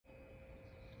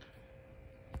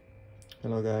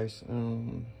Hello guys,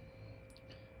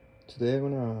 today I'm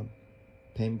gonna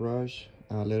paintbrush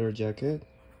a leather jacket.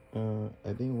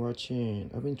 I've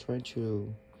been trying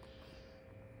to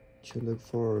look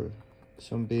for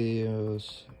some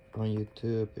videos on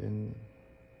YouTube and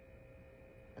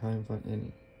I haven't found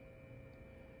any.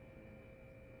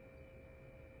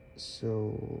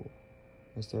 So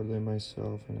I started doing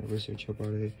myself and I researched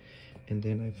about it, and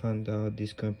then I found out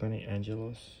this company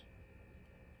Angelos.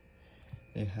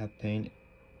 They have paint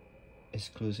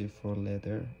exclusive for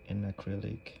leather and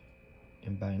acrylic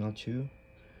and vinyl too.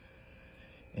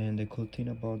 And the cool thing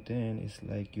about them is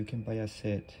like you can buy a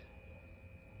set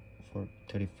for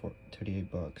 38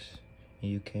 bucks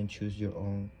and you can choose your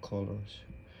own colors.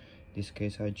 In this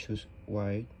case I choose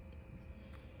white,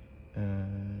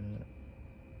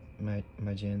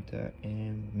 magenta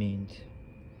and mint.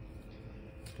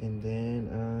 And then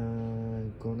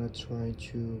I'm gonna try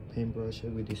to paintbrush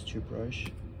it with this toothbrush,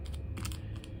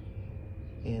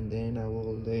 and then I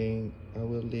will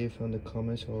leave on the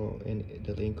comments or in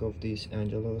the link of this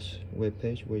Angelos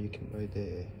webpage where you can buy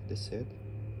the set.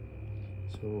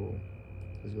 So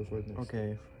let's go for it next.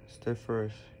 Okay, step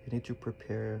first, you need to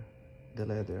prepare the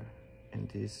leather, and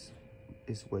this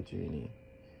is what you need: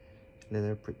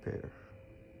 leather prepare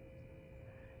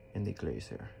and the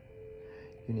glazer.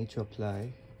 You need to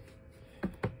apply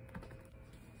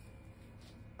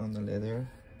on the leather.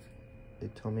 They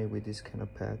told me with this kind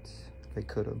of pads, like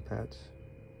cotton pads,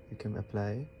 you can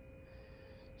apply.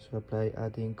 So apply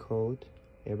adding coat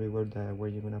everywhere that where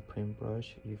you're gonna print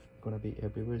brush. If it's gonna be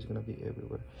everywhere, it's gonna be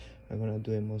everywhere. I'm gonna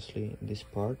do it mostly in this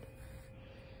part,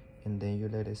 and then you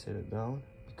let it settle down,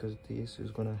 because this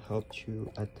is gonna help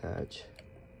you attach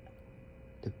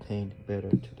the paint better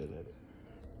to the leather.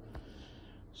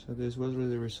 So this was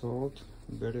really the result,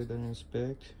 better than I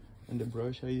expect. And the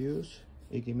brush I use,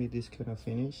 it gave me this kind of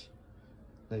finish,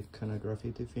 like kind of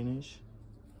graffiti finish.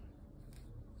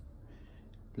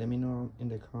 Let me know in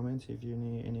the comments if you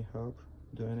need any help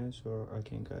doing it so I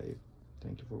can guide you.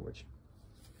 Thank you for watching.